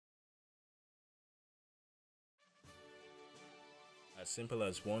As simple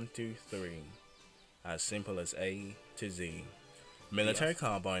as 1, 2, 3. As simple as A to Z. Military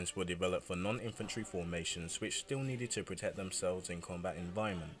carbines were developed for non-infantry formations which still needed to protect themselves in combat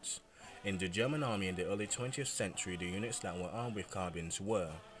environments. In the German army in the early 20th century, the units that were armed with carbines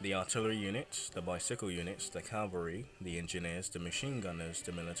were the artillery units, the bicycle units, the cavalry, the engineers, the machine gunners,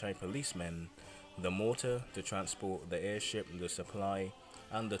 the military policemen, the mortar, the transport, the airship, the supply,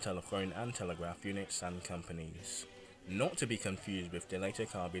 and the telephone and telegraph units and companies. Not to be confused with the later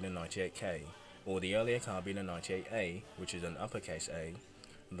Karabiner 98K, or the earlier Karabiner 98A, which is an uppercase A.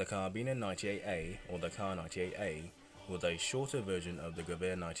 The Karabiner 98A, or the Kar 98A, was a shorter version of the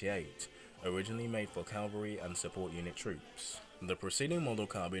Gewehr 98, originally made for cavalry and support unit troops. The preceding model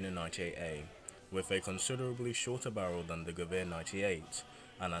Karabiner 98A, with a considerably shorter barrel than the Gewehr 98,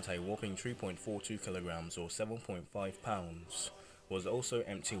 and at a whopping 3.42 kilograms or 7.5 pounds, was also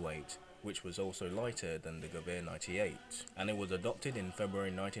empty weight, which was also lighter than the Gewehr 98, and it was adopted in February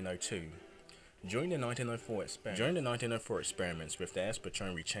 1902. During the 1904 experiments with the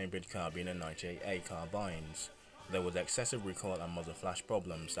S-Patron rechambered Karabiner 98A carbines, there was excessive recoil and muzzle flash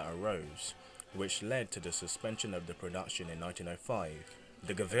problems that arose, which led to the suspension of the production in 1905.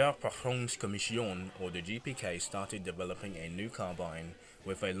 The Gewehrprüfungskommission, or the GPK, started developing a new carbine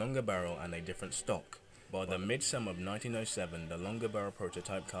with a longer barrel and a different stock. By the mid-summer of 1907, the longer barrel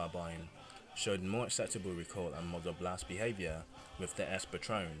prototype carbine showed more acceptable recoil and muzzle blast behavior with the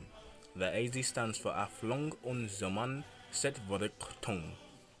S-Patron. The AZ stands for Auflung und Zusammensetzvorrichtung,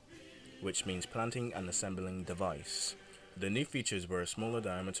 which means planting and assembling device. The new features were a smaller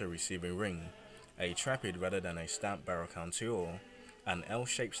diameter receiving ring, a trapeze rather than a stamped barrel contour, an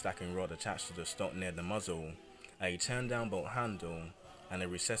L-shaped stacking rod attached to the stock near the muzzle, a turn-down bolt handle, and the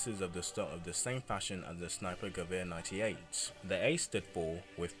recesses of the stock of the same fashion as the Sniper Gewehr 98. The A stood for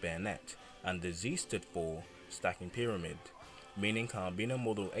with bayonet, and the Z stood for stacking pyramid, meaning Karabiner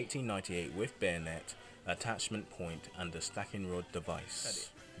model 1898 with bayonet, attachment point, and the stacking rod device.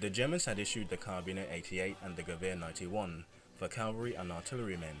 The Germans had issued the Karabiner 88 and the Gewehr 91 for cavalry and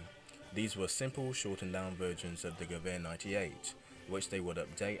artillerymen. These were simple, shortened down versions of the Gewehr 98, which they would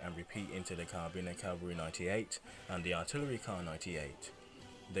update and repeat into the Karabiner Cavalry 98 and the Artillery Kar 98.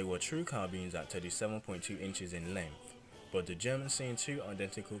 They were true carbines at 37.2 inches in length, but the Germans, seeing two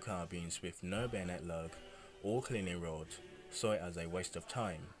identical carbines with no bayonet lug or cleaning rod, saw it as a waste of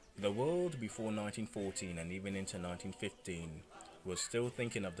time. The world before 1914 and even into 1915 was still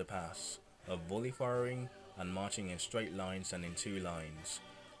thinking of the past, of volley firing and marching in straight lines and in two lines,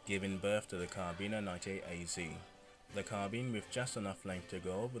 giving birth to the Karabiner 98AZ, the carbine with just enough length to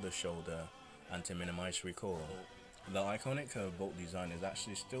go over the shoulder and to minimize recoil. The iconic curved bolt design is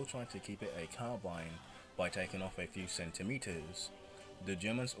actually still trying to keep it a carbine by taking off a few centimeters. The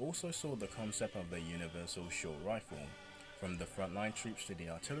Germans also saw the concept of a universal short rifle, from the frontline troops to the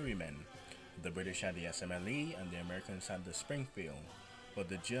artillerymen. The British had the SMLE and the Americans had the Springfield, but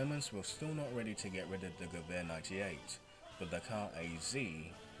the Germans were still not ready to get rid of the Gewehr 98, but the Kar AZ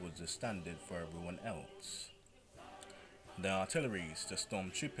was the standard for everyone else. The artilleries, the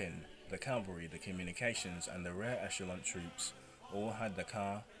stormtroopen, the cavalry, the communications, and the rear echelon troops all had the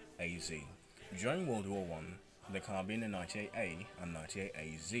Kar AZ. During World War I, the Karabiner 98A and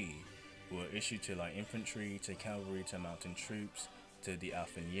 98AZ were issued to light infantry, to cavalry, to mountain troops, to the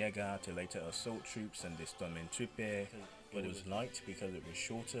Waffenjäger, to later assault troops and the Sturmtruppe, but it was light because it was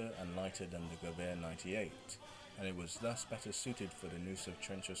shorter and lighter than the Gewehr 98, and it was thus better suited for the use of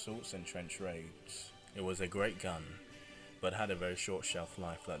trench assaults and trench raids. It was a great gun, but had a very short shelf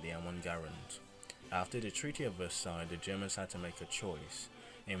life like the M1 Garand. After the Treaty of Versailles, the Germans had to make a choice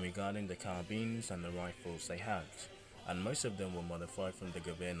in regarding the carbines and the rifles they had, and most of them were modified from the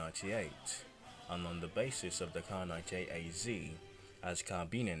Gewehr 98, and on the basis of the Kar 98AZ as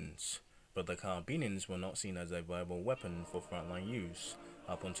carbinens, but the carbinens were not seen as a viable weapon for frontline use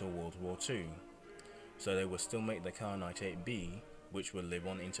up until World War II, so they would still make the Kar 98B, which would live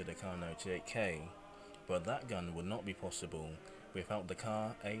on into the Kar 98K, but that gun would not be possible without the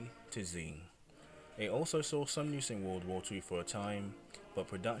Kar A to Z. It also saw some use in World War II for a time, but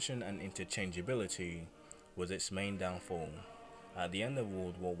production and interchangeability was its main downfall. At the end of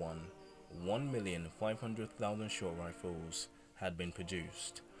World War I, 1,500,000 short rifles had been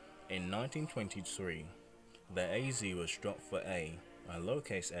produced. In 1923, the AZ was dropped for a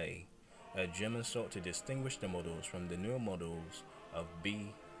lowercase a German sought to distinguish the models from the newer models of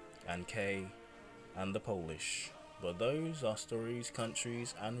B and K and the Polish, but those are stories,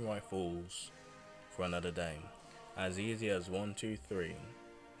 countries and rifles for another day. As easy as 1, 2, 3,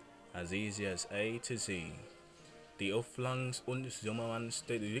 as easy as A to Z. Die Auflungs- und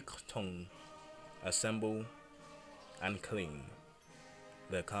Zusammensetzvorrichtung, assemble and clean.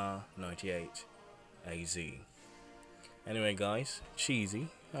 the Car 98 AZ. Anyway guys, cheesy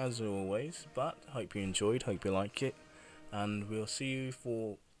as always, but hope you enjoyed, hope you like it, and we'll see you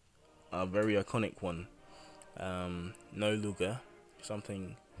for a very iconic one. No Luger,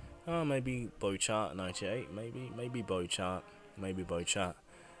 something, maybe Bochart 98, maybe Bochart.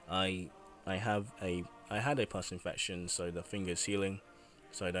 I had a pus infection, so the finger's healing,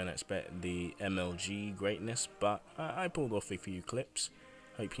 so I don't expect the MLG greatness, but I pulled off a few clips.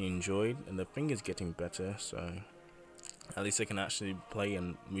 Hope you enjoyed, and the finger's getting better, so at least I can actually play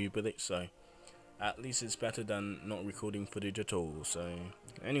and move with it, so at least it's better than not recording footage at all. So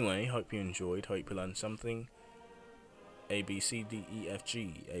anyway, hope you enjoyed, hope you learned something. A, B, C, D, E, F,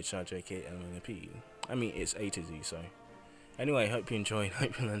 G, H, I, J, K, L, M, N, P. I mean, it's A to Z, so anyway, hope you enjoyed,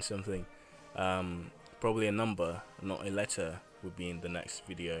 hope you learned something. Probably a number, not a letter, would be in the next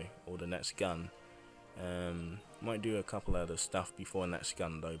video, or the next gun. Might do a couple other stuff before next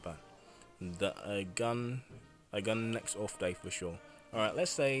gun though, but a gun next off day for sure. Alright,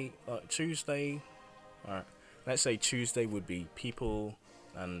 let's say Tuesday. Alright, let's say Tuesday would be people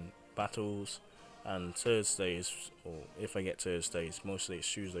and battles, and Thursdays, or if I get Thursdays, mostly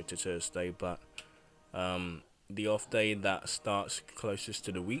it's Tuesday to Thursday, but the off day that starts closest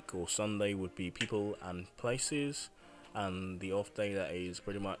to the week or Sunday would be people and places, and the off day that is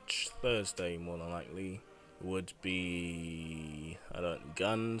pretty much Thursday more than likely would be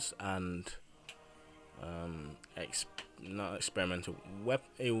guns and not experimental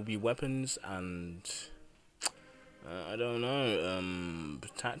it will be weapons and I don't know,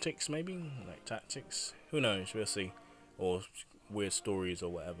 tactics, maybe, like tactics, who knows, we'll see, or weird stories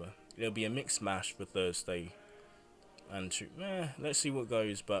or whatever. It'll be a mixed mash for Thursday, and let's see what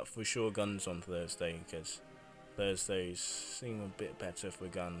goes, but for sure guns on Thursday, because Thursdays seem a bit better for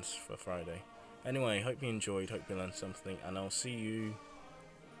guns for Friday. Anyway, hope you enjoyed, hope you learned something, and I'll see you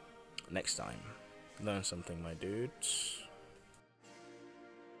next time. Learn something, my dudes.